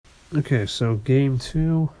Okay, so game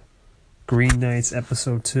 2, Green Knights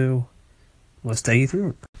episode 2. Let's take you through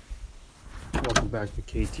it. Welcome back to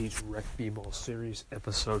KT's Rec B-Ball Series,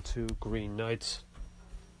 episode 2, Green Knights.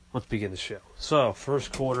 Let's begin the show. So,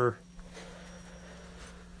 first quarter.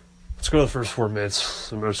 Let's go to the first 4 minutes.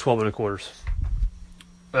 There's 12-minute quarters.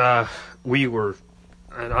 And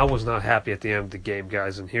I was not happy at the end of the game,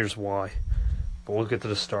 guys, and here's why. But we'll get to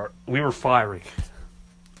the start. We were firing.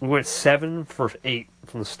 We went 7 for 8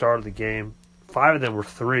 from the start of the game. 5 of them were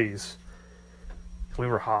threes. We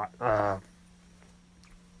were hot.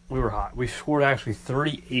 We scored actually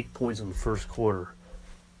 38 points in the first quarter.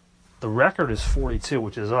 The record is 42,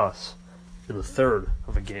 which is us, in the third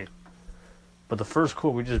of a game. But the first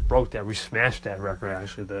quarter, we just broke that. We smashed that record,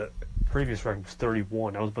 actually. The previous record was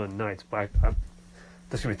 31. That was by the Knights. That's going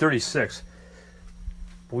to be 36.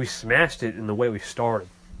 But we smashed it in the way we started.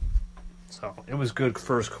 So, it was good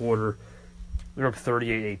first quarter. We were up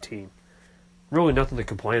 38-18. Really nothing to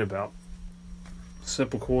complain about.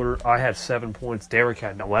 Simple quarter. I had 7 points. Derek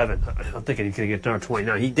had 11. I'm thinking he could get down to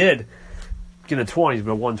 29. He did get in the 20s,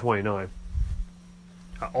 but 129.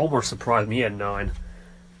 Almost surprised me. He had 9.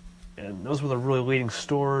 And those were the really leading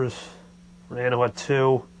scorers. Fernando had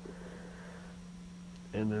 2.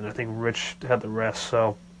 And then I think Rich had the rest.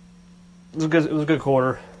 So, it was a good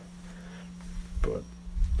quarter. But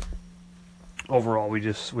overall, we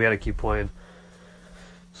had to keep playing.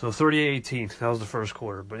 So 38-18, that was the first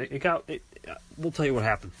quarter. But we'll tell you what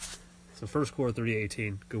happened. So first quarter,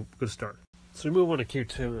 38-18, good start. So we move on to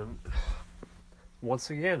Q2, and once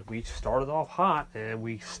again, we started off hot, and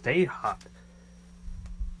we stayed hot.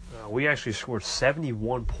 We actually scored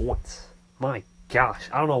 71 points. My gosh,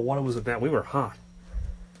 I don't know what it was about. We were hot.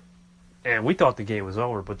 And we thought the game was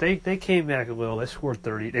over, but they came back a little. They scored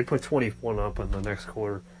 30. They put 21 up in the next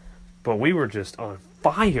quarter. But we were just on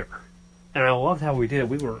fire. And I loved how we did it.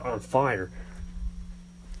 We were on fire.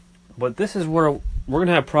 But this is where we're going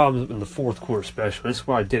to have problems in the fourth quarter especially. This is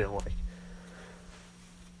what I didn't like.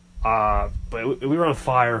 But we were on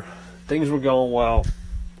fire. Things were going well.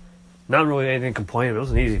 Not really anything to complain about.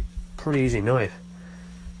 It was a pretty easy night.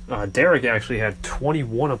 Derek actually had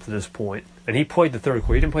 21 up to this point. And he played the third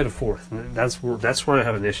quarter. He didn't play the fourth. And that's where I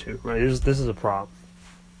have an issue. Right? This is a problem.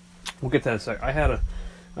 We'll get to that in a second. I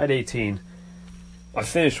had 18. I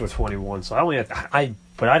finished with 21, so I only had.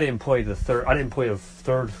 But I didn't play the third. I didn't play the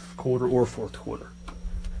third quarter or fourth quarter.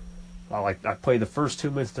 I played the first 2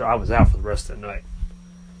 minutes there. I was out for the rest of the night.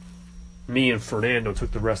 Me and Fernando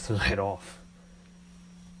took the rest of the night off.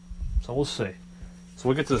 So we'll see. So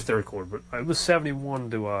we'll get to the third quarter, but it was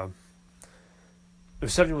 71 to. It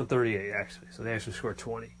was 71-38 actually. So they actually scored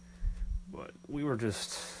 20, but we were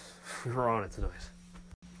on it tonight.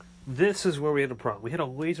 This is where we had a problem. We had a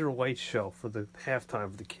laser light show for the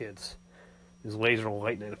halftime for the kids. It was laser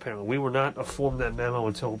light night, apparently. We were not informed that memo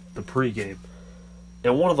until the pregame.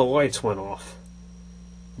 And one of the lights went off.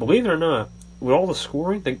 Believe it or not, with all the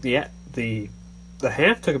scoring, the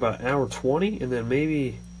half took about an hour 20, and then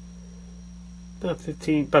maybe about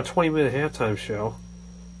 20-minute halftime show.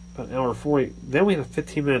 About an hour 40. Then we had a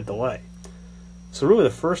 15-minute delay. So really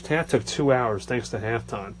the first half took 2 hours thanks to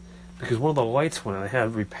halftime. Because one of the lights went out. I had to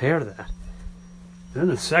repair that. And then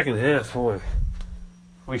the second half, boy,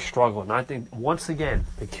 we struggled. And I think, once again,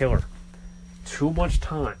 the killer. Too much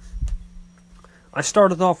time. I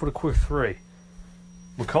started off with a quick 3.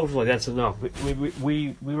 But coach was like, that's enough.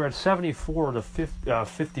 We were at 74 to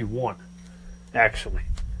 51, actually.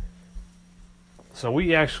 So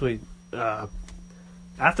we actually,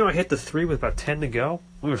 after I hit the 3 with about 10 to go,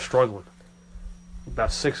 we were struggling.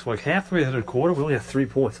 About 6, halfway through the quarter, we only had 3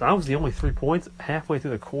 points. I was the only 3 points halfway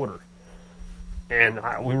through the quarter. And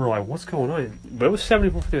we were like, what's going on? But it was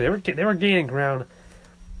 74-3. They were gaining ground.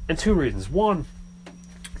 And 2 reasons. One,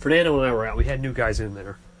 Fernando and I were out. We had new guys in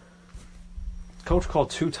there. Coach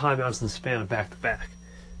called 2 timeouts in the span of back-to-back.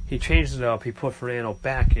 He changed it up. He put Fernando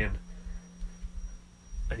back in.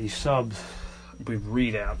 And he subbed with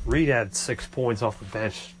Reed out. Reed had 6 points off the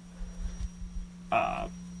bench.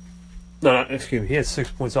 He had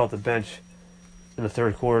 6 points off the bench in the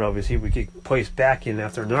third quarter. Obviously, we get placed back in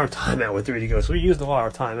after another timeout with 3 to go. So we used a lot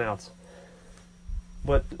of our timeouts.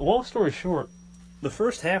 But long story short, the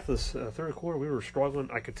first half of the third quarter, we were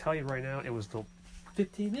struggling. I could tell you right now, it was the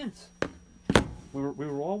 15 minutes. We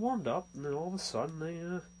were all warmed up, and then all of a sudden they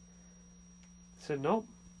said, "Nope,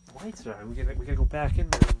 lights are on. We gotta go back in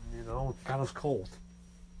there." And, got us cold.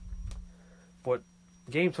 But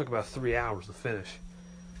the game took about 3 hours to finish.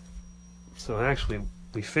 So actually,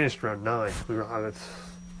 we finished around 9.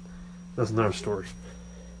 That's another story.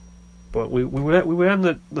 But we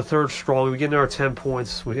ended the third strong. We get our 10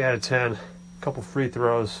 points. We added 10, a couple free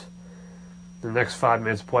throws. The next 5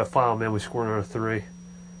 minutes of play, final minute, we scored another 3.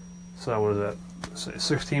 So what was that?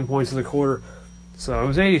 16 points in the quarter. So it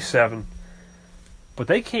was 87. But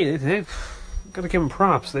they can't. They got to give them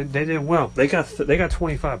props. They did well. They got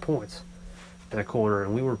 25 points in that quarter,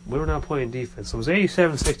 and we were not playing defense. So it was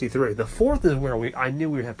 87-63. The fourth is where I knew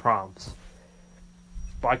we had problems.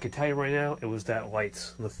 But I could tell you right now, it was that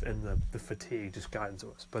lights and the fatigue just got into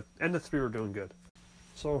us. But end of 3, we're doing good.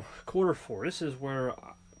 So quarter 4, this is where,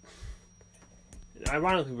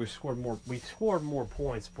 ironically, we scored more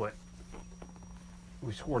points, but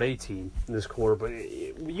we scored 18 in this quarter. But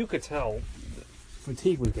you could tell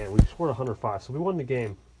fatigue was getting. We scored 105, so we won the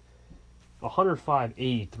game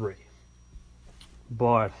 105-83.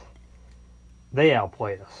 But they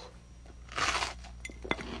outplayed us.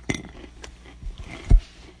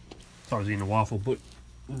 I was eating a waffle, but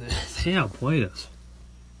they outplayed us.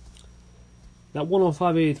 That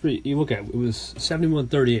 105-83, you look at it, it was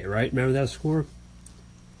 71-38, right? Remember that score?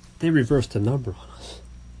 They reversed the number on us.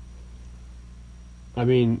 I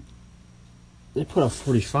mean, they put up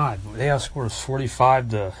 45, but they outscored us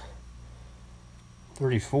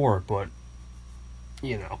 45-34, but,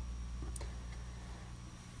 you know,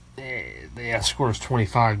 they outscored us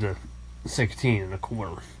 25-16 in the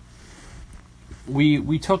quarter.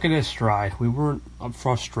 We took it as stride. We weren't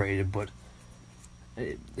frustrated, but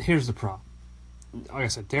here's the problem. Like I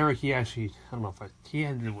said, Derek, he actually, he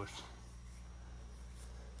ended with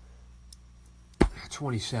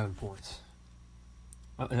 27 points.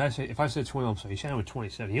 And if I said 21, I'm sorry, he ended with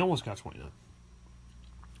 27. He almost got 29.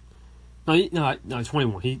 No,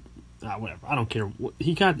 21. Whatever. I don't care.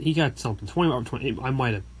 He got something. 21 or 20. I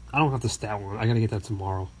might have. I don't have the stat line. I got to get that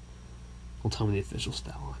tomorrow. He'll tell me the official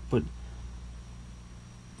stat line. But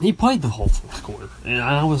he played the whole fourth quarter, and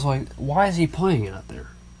I was like, "Why is he playing out there?"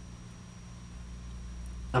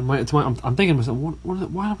 I'm thinking to myself,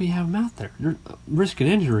 why do we have him out there? You're risking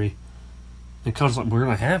injury. And Coach's like, we're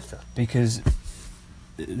going to have to, because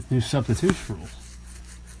new substitution rules.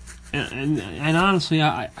 And honestly,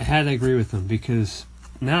 I had to agree with him, because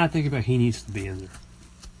now I think about it, he needs to be in there.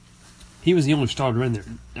 He was the only starter in there.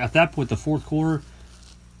 At that point, the fourth quarter,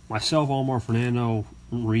 myself, Omar, Fernando,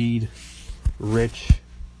 Reed, Rich,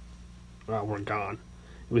 were gone.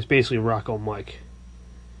 It was basically Rocco, Mike,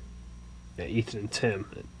 Ethan, and Tim,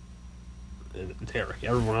 and Derek.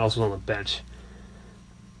 Everyone else was on the bench.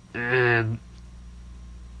 And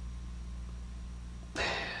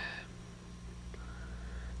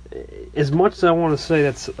as much as I want to say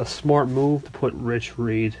that's a smart move to put Rich,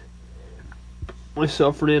 Reed,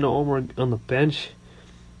 myself, Fernando, Omar on the bench,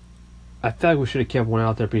 I feel like we should have kept one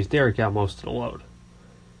out there because Derek got most of the load.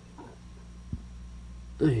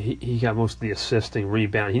 He got most of the assisting,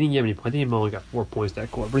 rebound. He didn't get any points. I think he only got 4 points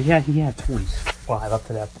that quarter, but he had 25 up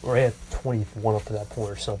to that, or he had 21 up to that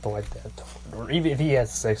point, or something like that. Or even if he had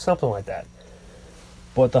 6, something like that.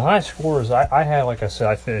 But the high scores, I had, like I said,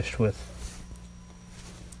 I finished with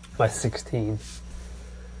my 16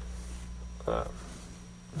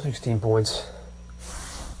 points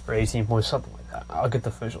or 18 points, something like that. I'll get the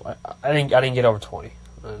official. I didn't get over 20.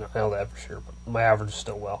 I know that for sure, but my average is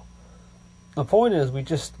still well. The point is, we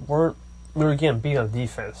were getting beat on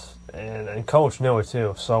defense, and Coach knew it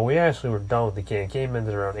too. So we actually were done with the game. Game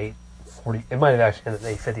ended around 8:40. It might have actually ended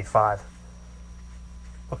at 8:55.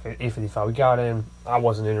 Okay, 8:55. We got in. I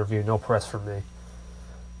wasn't interviewed. No press for me.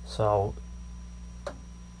 So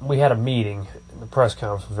we had a meeting. And the press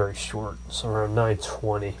conference was very short. So around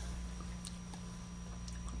 9:20.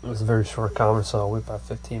 It was a very short conference, so we about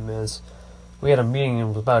 15 minutes. We had a meeting. It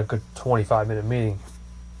was about a good 25-minute meeting.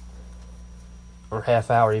 Or half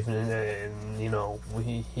hour even, and you know,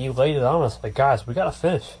 he laid it on us like, guys, we gotta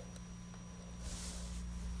finish.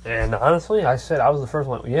 And honestly, I said I was the first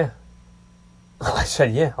one. Yeah, I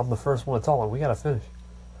said I'm the first one to tell him we gotta finish.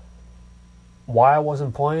 Why I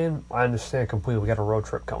wasn't playing, I understand completely. We got a road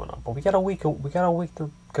trip coming up, but we got a week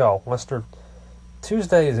to go.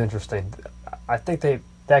 Tuesday is interesting. I think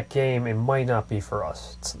that game, it might not be for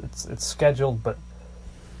us. It's scheduled, but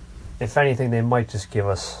if anything, they might just give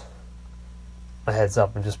us a heads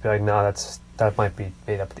up and just be like, no, that might be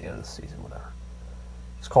made up at the end of the season, whatever.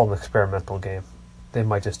 It's called an experimental game. They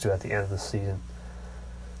might just do it at the end of the season.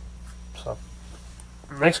 So,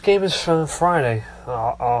 next game is Friday.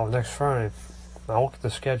 Next Friday. I'll look at the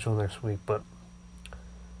schedule next week, but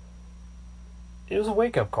it was a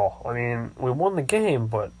wake-up call. I mean, we won the game,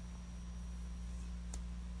 but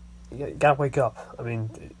you gotta wake up. I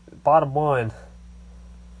mean, bottom line,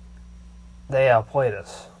 they outplayed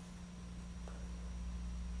us.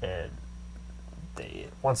 And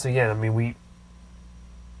once again, I mean, we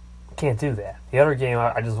can't do that. The other game,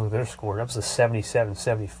 I just looked at their score. That was a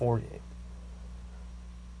 77-74 game.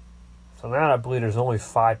 So now I believe there's only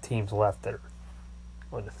 5 teams left that are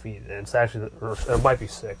undefeated, and it's actually, or it might be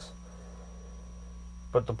 6.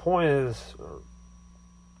 But the point is,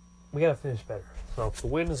 we gotta finish better. So the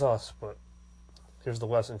win is us, but here's the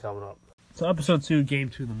lesson coming up. So episode 2, game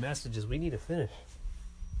 2, the message is we need to finish.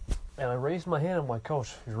 And I raised my hand. I'm like,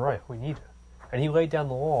 Coach, you're right. We need to. And he laid down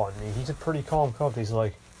the law. I mean, he's a pretty calm coach. He's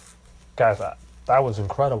like, guys, that was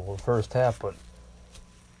incredible in the first half, but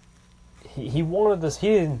he wanted this.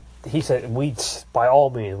 He said, by all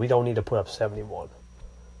means, we don't need to put up 71.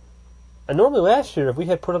 And normally last year, if we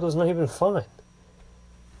had put up those, not even fine.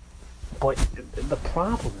 But the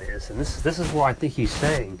problem is, and this is what I think he's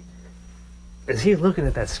saying, is he's looking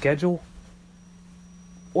at that schedule.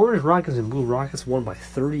 Orange Rockets and Blue Rockets won by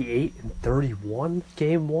 38 and 31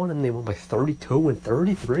 game 1, and they won by 32 and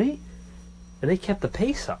 33, and they kept the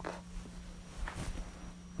pace up.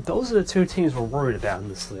 Those are the 2 teams we're worried about in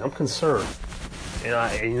this league. I'm concerned.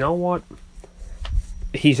 And you know what?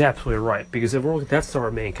 He's absolutely right, because if we're looking, that's our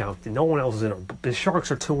main count. No one else is in it. The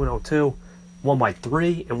Sharks are 2-0-2, one by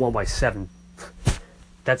 3 and one by 7.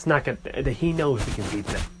 That's not going to... He knows we can beat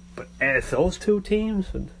them. But if those 2 teams...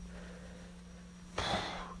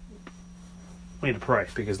 We need to pray,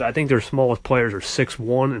 because I think their smallest players are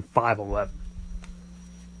 6'1" and 5'11".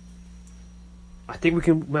 I think we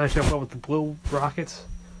can match up well with the Blue Rockets.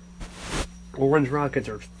 Orange Rockets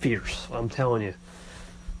are fierce, I'm telling you.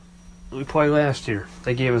 We played last year.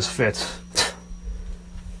 They gave us fits. It's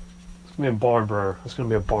going to be a barn burner. It's going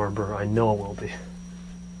to be a barn burner. I know it will be.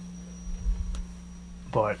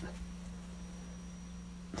 But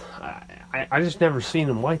I just never seen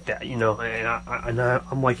him like that, you know. And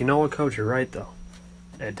I'm like, you know what, Coach, you're right though.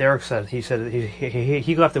 And Derek said he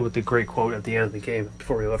left it with the great quote at the end of the game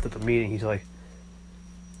before he left at the meeting. He's like,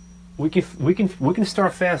 we can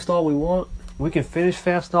start fast all we want, we can finish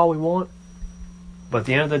fast all we want, but at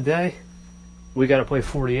the end of the day, we got to play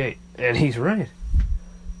 48. And he's right.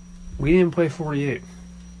 We didn't play 48.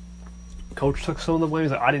 Coach took some of the blame.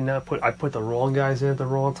 He's like, I put the wrong guys in at the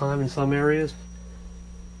wrong time in some areas.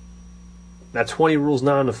 That 20 rule's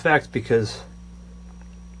not in effect because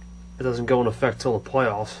it doesn't go in effect till the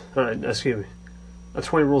playoffs. Excuse me. That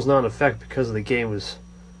 20 rule's not in effect because the game was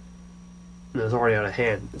already out of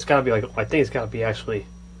hand. It's got to be I think it's got to be actually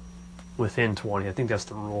within 20. I think that's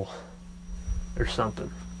the rule or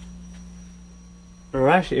something. Or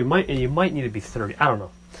actually, you might need to be 30. I don't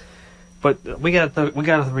know. But we got to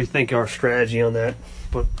rethink our strategy on that.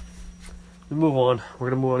 But we move on. We're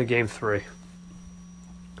gonna move on to game 3.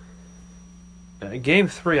 Game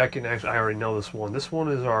 3, I already know this one. This one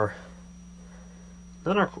is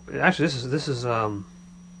actually this is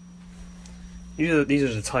these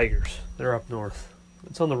are the Tigers. They're up north.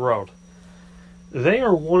 It's on the road. They are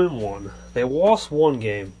 1-1. They lost one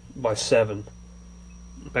game by 7.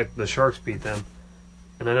 In fact, the Sharks beat them.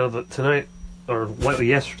 And I know that tonight, or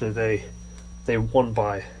yesterday, they won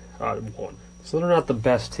by 1. So they're not the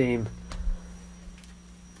best team.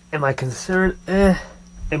 Am I concerned? Do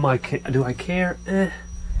I care?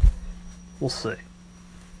 We'll see.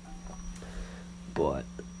 But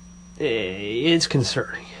it's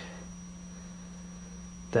concerning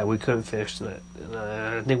that we couldn't finish tonight. And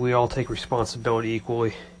I think we all take responsibility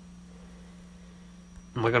equally.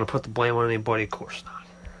 Am I going to put the blame on anybody? Of course not.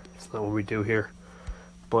 That's not what we do here.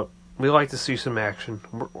 But we like to see some action.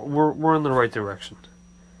 We're in the right direction.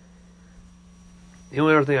 The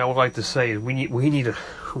only other thing I would like to say is we need a...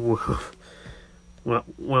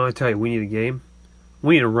 When I tell you we need a game,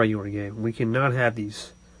 we need a regular game. We cannot have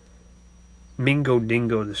these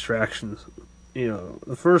mingo-dingo distractions. You know,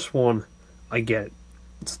 the first one, I get it.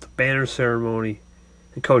 It's the banner ceremony.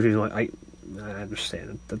 The coach is like, I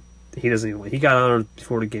understand it. He doesn't even. He got honored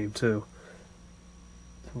before the game too.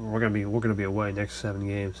 We're gonna be away next 7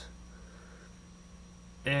 games.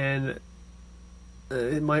 And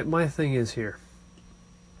my thing is here.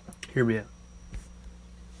 Hear me out.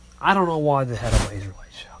 I don't know why they had a laser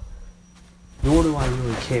light show. Nor do I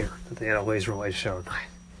really care that they had a laser light show tonight.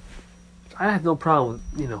 I have no problem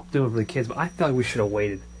with, doing it for the kids, but I feel like we should have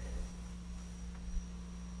waited.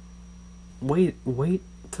 Wait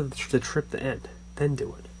till the trip to end, then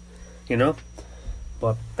do it.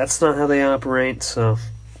 But that's not how they operate, so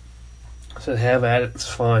I said have at it, it's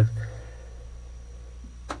fine.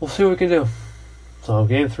 We'll see what we can do. So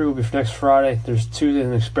game 3 will be for next Friday. There's Tuesday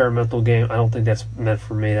an experimental game. I don't think that's meant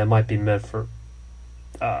for me. That might be meant for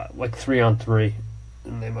 3-on-3.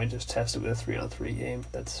 And they might just test it with a 3-on-3 game.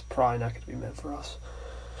 That's probably not going to be meant for us.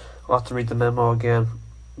 I'll have to read the memo again.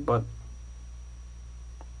 But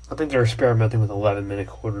I think they're experimenting with 11-minute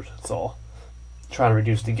quarters. That's all. Trying to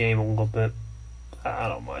reduce the game a little bit. I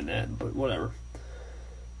don't mind that, but whatever.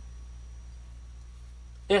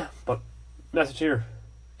 Message here.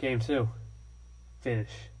 Game 2.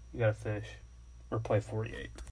 Finish. You gotta finish. Or play 48.